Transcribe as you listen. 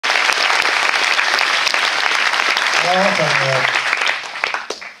I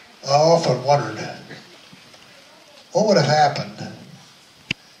often wondered what would have happened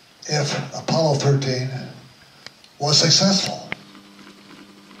if Apollo 13 was successful.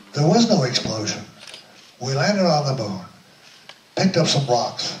 There was no explosion. We landed on the moon, picked up some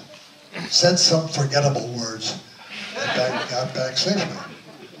rocks, said some forgettable words, and got back safely.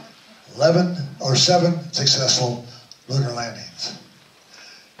 7 successful lunar landings.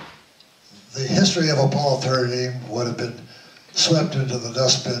 The history of Apollo 13 would have been swept into the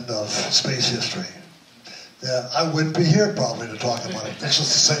dustbin of space history. I wouldn't be here probably to talk about it. This was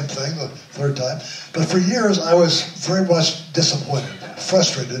the same thing the third time. But for years I was very much disappointed,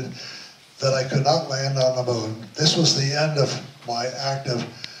 frustrated that I could not land on the moon. This was the end of my active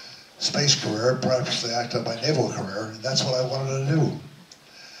space career, perhaps the end of my naval career, and that's what I wanted to do.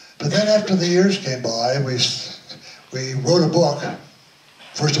 But then after the years came by, we wrote a book,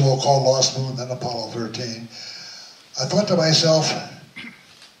 first of all called Lost Moon, then Apollo 13. I thought to myself,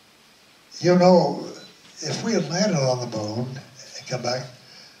 you know, if we had landed on the moon and come back,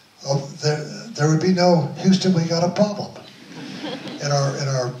 there would be no Houston, we got a problem in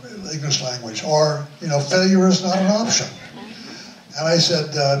our English language, or failure is not an option. And I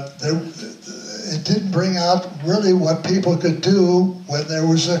said it didn't bring out really what people could do when there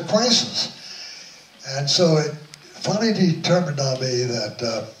was a crisis, and so it finally determined on me that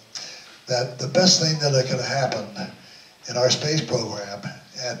the best thing that could happen in our space program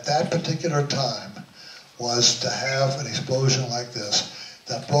at that particular time was to have an explosion like this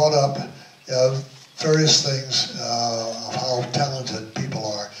that brought up various things of how talented people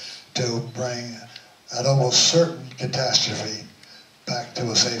are to bring an almost certain catastrophe back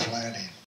to a safe landing.